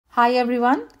Hi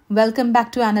everyone, welcome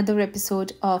back to another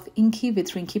episode of INCI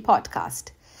with Rinki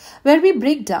podcast, where we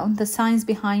break down the science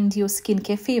behind your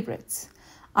skincare favorites.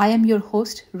 I am your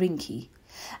host Rinki,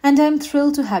 and I am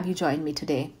thrilled to have you join me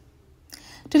today.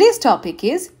 Today's topic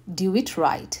is Do It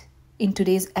Right. In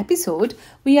today's episode,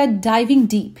 we are diving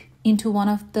deep into one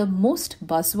of the most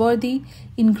buzzworthy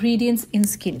ingredients in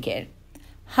skincare,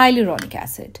 hyaluronic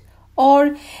acid,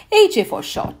 or HA for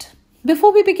short.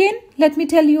 Before we begin, let me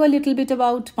tell you a little bit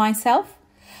about myself.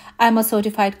 I'm a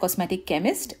certified cosmetic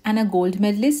chemist and a gold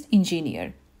medalist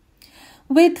engineer.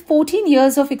 With 14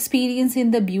 years of experience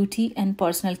in the beauty and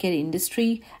personal care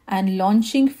industry and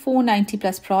launching 490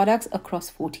 plus products across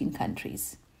 14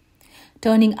 countries.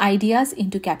 Turning ideas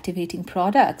into captivating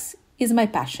products is my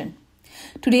passion.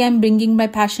 Today I'm bringing my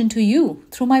passion to you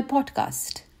through my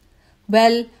podcast.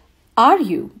 Well, are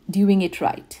you doing it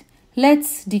right?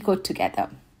 Let's decode together.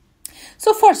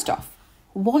 So first off,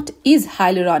 what is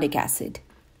hyaluronic acid?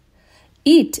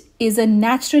 It is a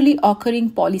naturally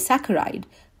occurring polysaccharide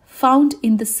found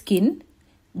in the skin,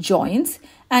 joints,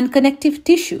 and connective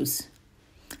tissues.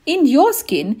 In your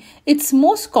skin, it's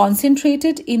most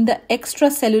concentrated in the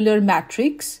extracellular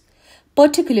matrix,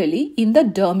 particularly in the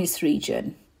dermis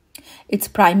region. Its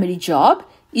primary job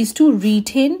is to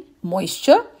retain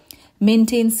moisture,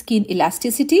 maintain skin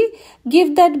elasticity,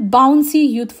 give that bouncy,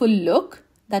 youthful look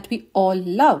that we all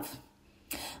love.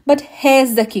 But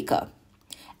here's the kicker.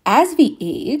 As we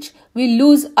age, we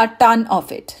lose a ton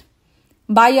of it.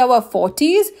 By our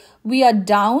 40s, we are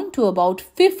down to about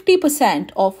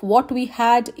 50% of what we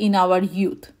had in our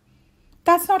youth.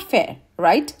 That's not fair,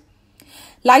 right?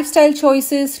 Lifestyle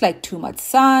choices like too much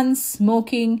sun,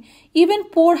 smoking, even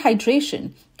poor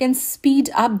hydration can speed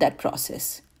up that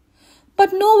process.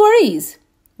 But no worries,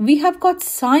 we have got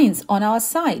science on our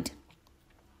side.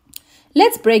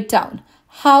 Let's break down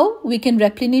how we can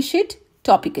replenish it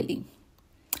topically.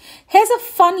 Here's a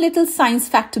fun little science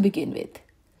fact to begin with.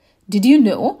 Did you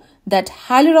know that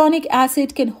hyaluronic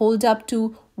acid can hold up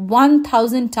to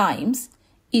 1,000 times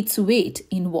its weight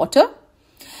in water?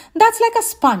 That's like a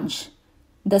sponge,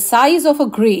 the size of a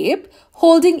grape,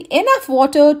 holding enough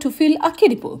water to fill a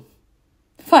kiddie pool.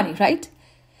 Funny, right?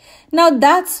 Now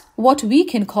that's what we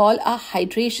can call a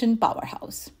hydration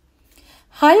powerhouse.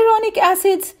 Hyaluronic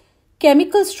acid's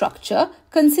chemical structure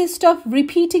consists of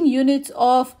repeating units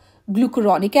of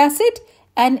glucuronic acid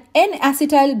and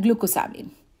N-acetyl glucosamine.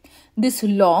 This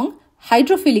long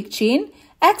hydrophilic chain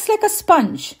acts like a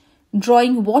sponge,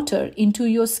 drawing water into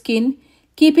your skin,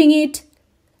 keeping it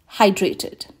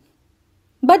hydrated.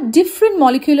 But different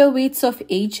molecular weights of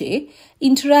HA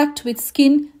interact with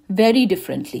skin very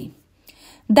differently.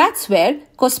 That's where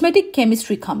cosmetic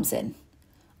chemistry comes in.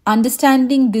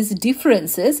 Understanding these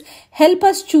differences help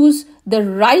us choose the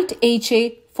right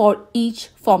HA for each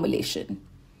formulation.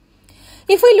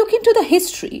 If we look into the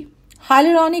history,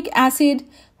 hyaluronic acid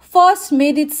first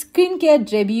made its skincare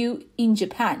debut in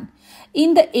Japan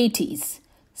in the 80s,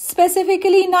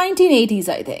 specifically 1980s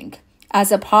I think,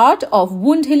 as a part of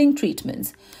wound healing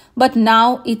treatments. But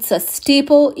now it's a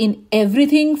staple in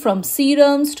everything from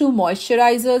serums to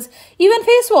moisturizers, even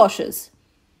face washes.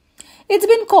 It's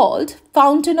been called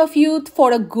Fountain of Youth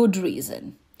for a good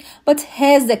reason. But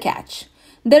here's the catch.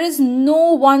 There is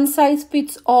no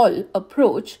one-size-fits-all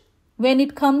approach when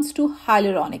it comes to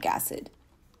hyaluronic acid.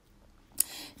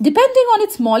 Depending on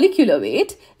its molecular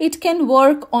weight, it can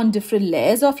work on different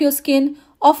layers of your skin,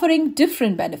 offering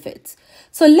different benefits.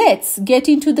 So let's get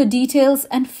into the details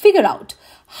and figure out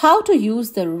how to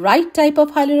use the right type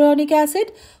of hyaluronic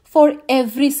acid for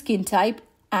every skin type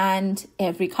and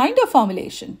every kind of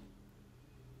formulation.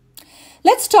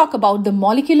 Let's talk about the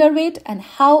molecular weight and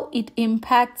how it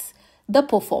impacts the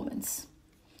performance.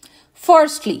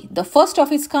 Firstly, the first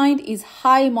of its kind is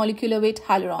high molecular weight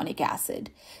hyaluronic acid,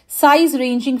 size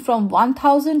ranging from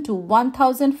 1000 to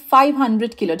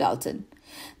 1500 kilodalton.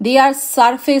 They are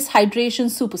surface hydration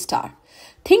superstar.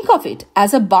 Think of it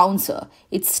as a bouncer.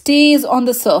 It stays on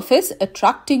the surface,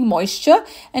 attracting moisture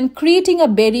and creating a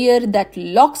barrier that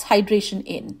locks hydration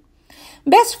in.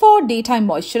 Best for daytime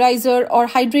moisturizer or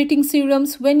hydrating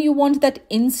serums when you want that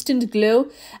instant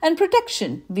glow and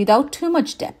protection without too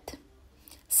much depth.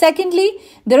 Secondly,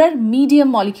 there are medium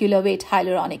molecular weight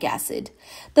hyaluronic acid.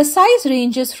 The size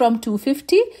ranges from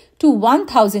 250 to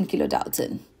 1000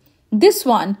 kilodalton. This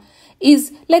one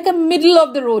is like a middle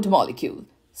of the road molecule,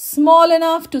 small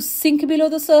enough to sink below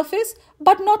the surface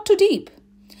but not too deep.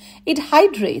 It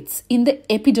hydrates in the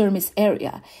epidermis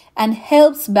area and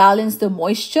helps balance the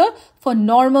moisture for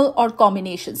normal or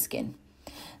combination skin.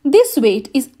 This weight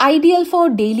is ideal for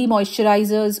daily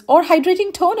moisturizers or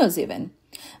hydrating toners even.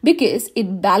 because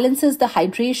it balances the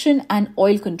hydration and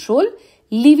oil control,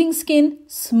 leaving skin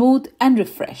smooth and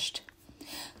refreshed.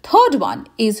 Third one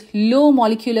is low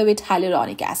molecular weight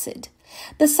hyaluronic acid.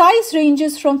 The size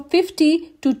ranges from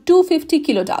 50 to 250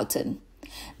 kilodalton.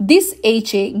 This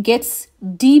HA gets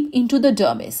deep into the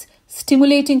dermis,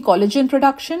 stimulating collagen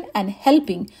production and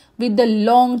helping with the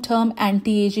long-term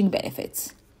anti-aging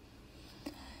benefits.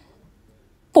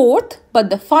 Fourth, but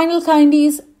the final kind,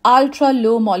 is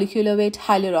ultra-low molecular weight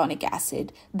hyaluronic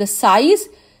acid. The size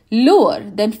lower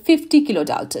than 50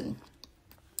 kilodalton.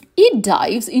 It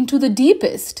dives into the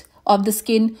deepest of the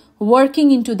skin,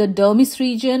 working into the dermis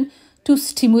region to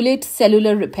stimulate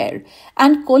cellular repair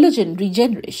and collagen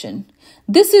regeneration.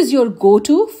 This is your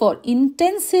go-to for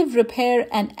intensive repair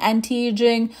and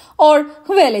anti-aging or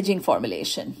well-aging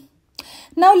formulation.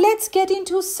 Now let's get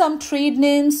into some trade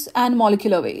names and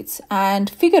molecular weights and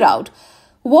figure out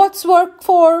what's work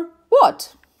for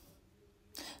what.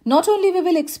 Not only we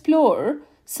will explore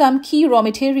some key raw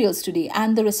materials today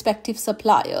and the respective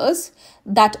suppliers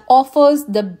that offers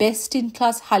the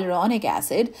best-in-class hyaluronic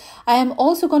acid, I am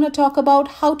also going to talk about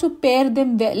how to pair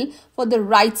them well for the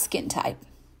right skin type.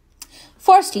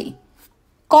 Firstly,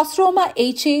 Cosroma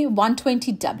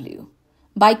HA-120W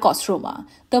by Cosroma.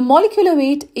 The molecular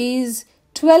weight is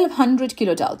 1200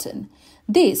 kilodalton.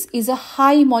 This is a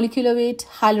high molecular weight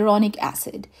hyaluronic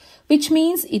acid, which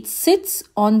means it sits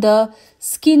on the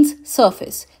skin's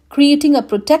surface, creating a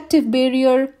protective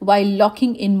barrier while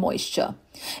locking in moisture.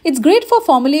 It's great for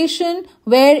formulation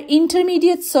where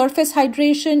intermediate surface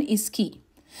hydration is key.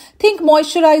 Think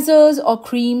moisturizers or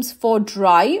creams for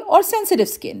dry or sensitive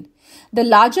skin. The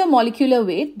larger molecular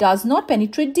weight does not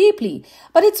penetrate deeply,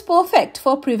 but it's perfect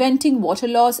for preventing water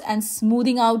loss and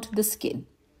smoothing out the skin.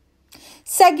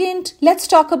 Second, let's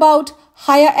talk about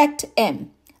HYA-ACT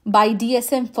M by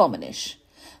DSM-Firmenich.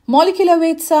 Molecular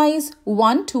weight size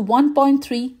 1 to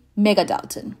 1.3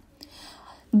 megadalton.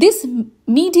 This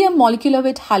medium molecular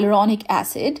weight hyaluronic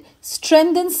acid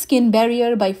strengthens skin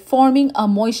barrier by forming a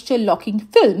moisture-locking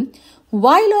film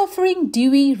while offering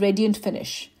dewy, radiant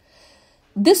finish.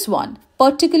 This one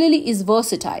particularly is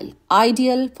versatile,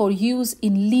 ideal for use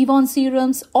in leave-on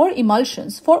serums or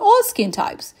emulsions for all skin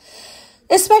types,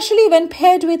 especially when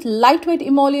paired with lightweight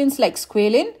emollients like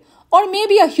squalene or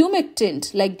maybe a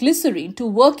humectant like glycerin to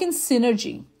work in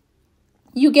synergy.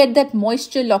 You get that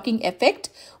moisture-locking effect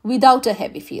without a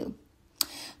heavy feel.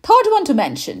 Third one to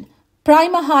mention,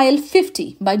 PrimalHyal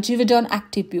 50 by Givaudan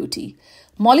Active Beauty.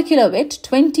 Molecular weight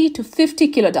 20 to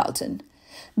 50 kilodalton.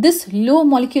 This low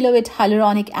molecular weight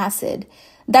hyaluronic acid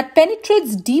that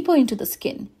penetrates deeper into the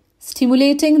skin,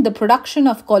 stimulating the production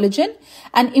of collagen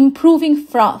and improving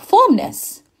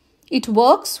firmness. It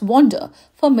works wonder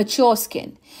for mature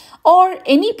skin or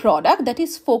any product that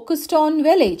is focused on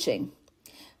well aging.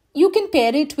 You can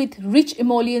pair it with rich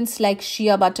emollients like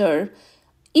shea butter,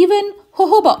 even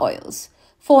jojoba oils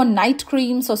for night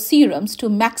creams or serums to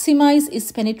maximize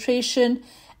its penetration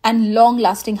and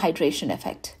long-lasting hydration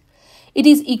effect. It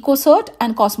is EcoCert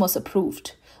and Cosmos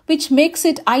approved, which makes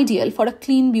it ideal for a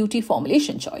clean beauty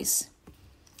formulation choice.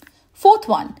 Fourth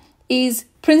one is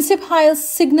PrincipHYAL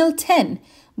Signal 10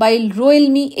 by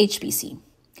Roelmi HPC.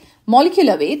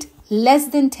 Molecular weight less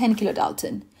than 10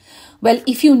 kilodalton. Well,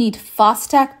 if you need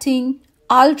fast-acting,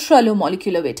 ultra-low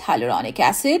molecular weight hyaluronic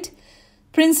acid,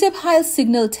 PrincipHYAL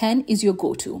Signal 10 is your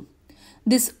go-to.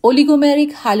 This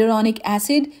oligomeric hyaluronic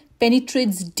acid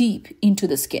penetrates deep into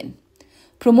the skin,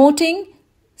 promoting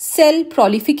cell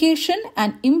proliferation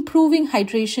and improving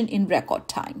hydration in record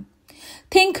time.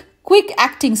 Think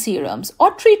quick-acting serums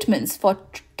or treatments for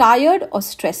tired or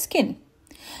stressed skin.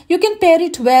 You can pair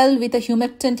it well with a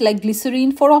humectant like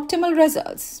glycerin for optimal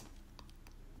results.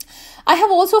 I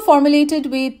have also formulated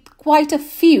with quite a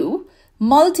few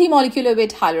multi-molecular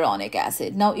weight hyaluronic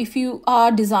acid. Now, if you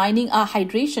are designing a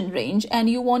hydration range and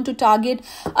you want to target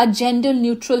a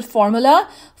gender-neutral formula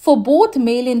for both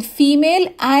male and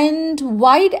female and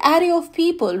wide array of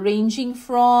people ranging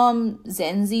from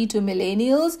Gen Z to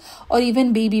millennials or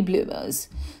even baby bloomers.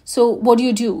 So what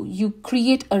do? You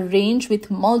create a range with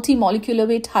multi-molecular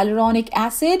weight hyaluronic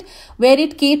acid where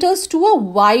it caters to a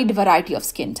wide variety of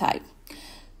skin type.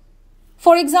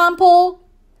 For example,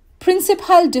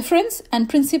 PrincipHYAL Difference and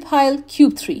PrincipHYAL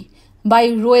Cube 3 by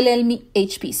Roelmi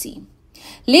HPC.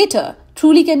 Later,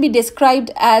 truly can be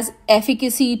described as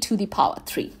efficacy to the power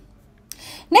 3.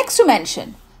 Next to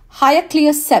mention,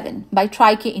 HYA-Clear 7 by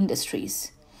Trike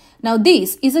Industries. Now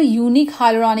this is a unique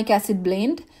hyaluronic acid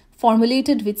blend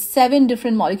formulated with 7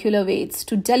 different molecular weights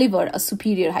to deliver a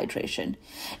superior hydration.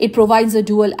 It provides a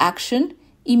dual action,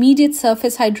 immediate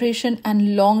surface hydration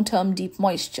and long-term deep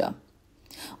moisture.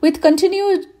 With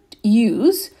continued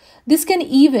use, this can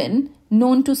even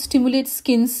known to stimulate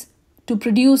skins to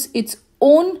produce its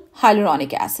own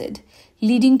hyaluronic acid,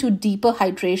 leading to deeper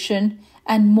hydration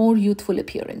and more youthful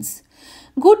appearance.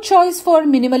 Good choice for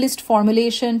minimalist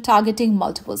formulation targeting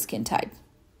multiple skin types.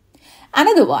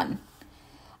 Another one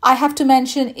I have to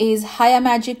mention is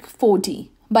HYA-MAGIC 4D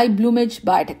by Bloomage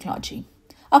Biotechnology.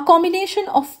 A combination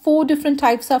of 4 different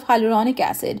types of hyaluronic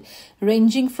acid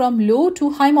ranging from low to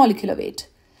high molecular weight.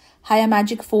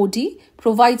 HYA-MAGIC 4D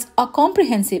provides a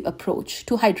comprehensive approach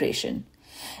to hydration.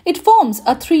 It forms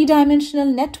a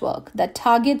 3-dimensional network that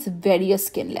targets various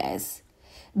skin layers,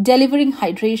 delivering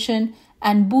hydration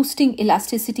and boosting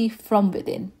elasticity from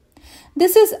within.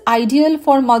 This is ideal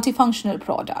for multifunctional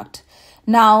product.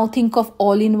 Now think of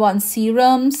all-in-one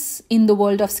serums in the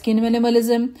world of skin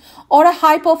minimalism, or a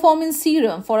high-performance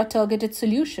serum for a targeted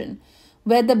solution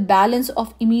where the balance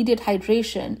of immediate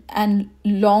hydration and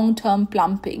long-term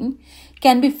plumping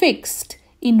can be fixed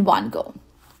in one go.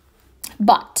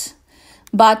 But,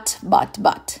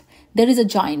 there is a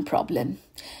giant problem.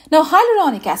 Now,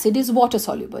 hyaluronic acid is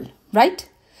water-soluble, right?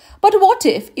 But what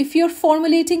if you're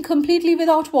formulating completely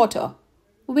without water?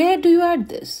 Where do you add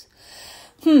this?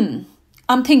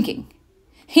 I'm thinking.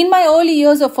 In my early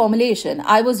years of formulation,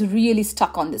 I was really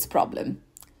stuck on this problem.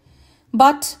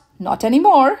 But not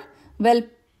anymore. Well,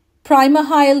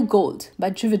 PrimalHyal Gold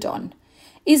by Givaudan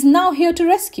is now here to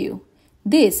rescue.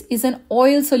 This is an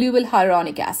oil-soluble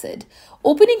hyaluronic acid,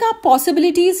 opening up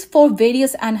possibilities for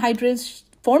various anhydrous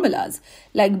formulas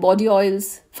like body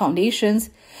oils, foundations,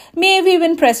 maybe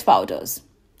even pressed powders.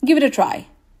 Give it a try.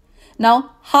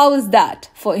 Now, how is that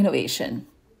for innovation?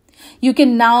 You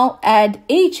can now add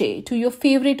HA to your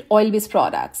favorite oil-based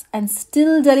products and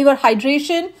still deliver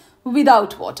hydration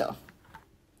without water.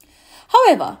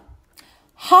 However,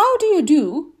 how do you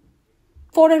do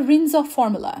for a rinse-off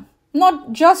formula?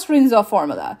 Not just rinse-off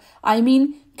formula. I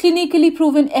mean clinically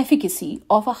proven efficacy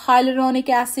of a hyaluronic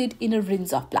acid in a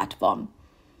rinse-off platform.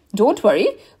 Don't worry,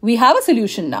 we have a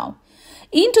solution now.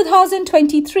 In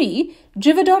 2023,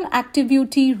 Givaudan Active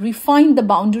Beauty refined the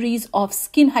boundaries of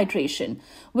skin hydration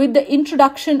with the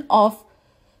introduction of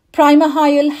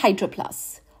PrimalHyal Hydro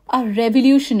Plus, a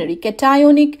revolutionary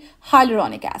cationic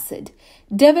hyaluronic acid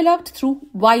developed through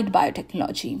White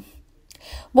Biotechnology.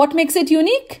 What makes it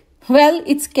unique? Well,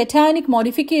 it's cationic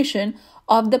modification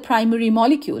of the primary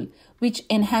molecule, which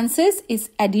enhances its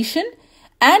adhesion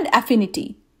and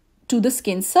affinity to the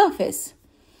skin surface.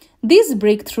 This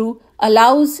breakthrough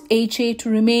allows HA to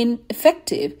remain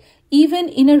effective even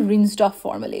in a rinsed-off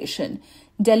formulation,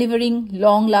 delivering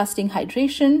long-lasting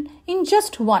hydration in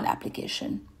just one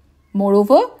application.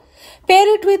 Moreover,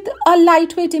 pair it with a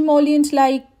lightweight emollient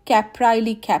like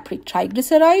caprylic capric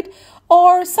triglyceride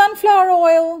or sunflower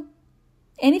oil,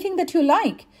 anything that you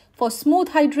like, for smooth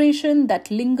hydration that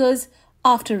lingers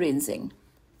after rinsing.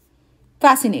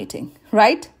 Fascinating,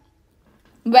 right?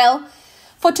 Well,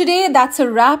 for today, that's a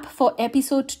wrap for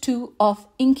episode 2 of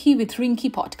INCI with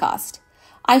Rinki podcast.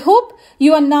 I hope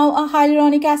you are now a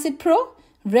hyaluronic acid pro,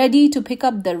 ready to pick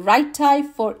up the right type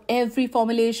for every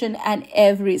formulation and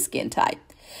every skin type.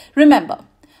 Remember,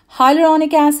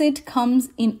 hyaluronic acid comes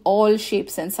in all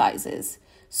shapes and sizes.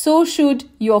 So should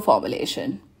your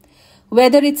formulation.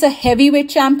 Whether it's a heavyweight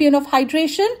champion of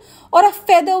hydration or a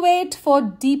featherweight for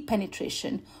deep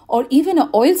penetration or even an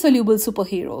oil-soluble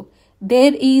superhero,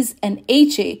 there is an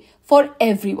HA for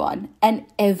everyone and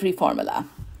every formula.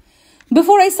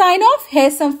 Before I sign off,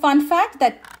 here's some fun fact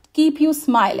that keep you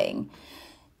smiling.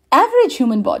 Average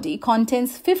human body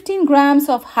contains 15 grams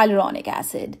of hyaluronic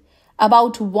acid.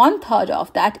 About 1/3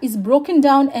 of that is broken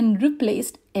down and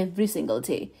replaced every single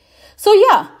day. So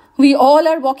yeah, we all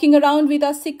are walking around with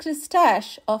our secret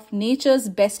stash of nature's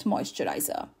best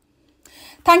moisturizer.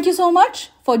 Thank you so much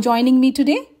for joining me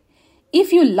today.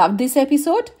 If you loved this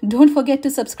episode, don't forget to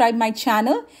subscribe my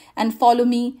channel and follow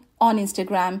me on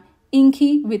Instagram,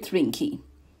 INCI with Rinki.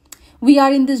 We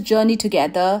are in this journey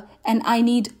together and I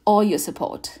need all your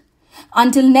support.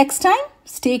 Until next time,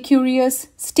 stay curious,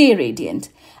 stay radiant.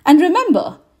 And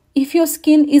remember, if your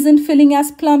skin isn't feeling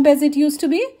as plump as it used to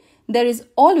be, there is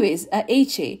always a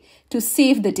HA to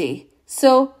save the day.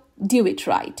 So do it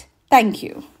right. Thank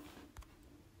you.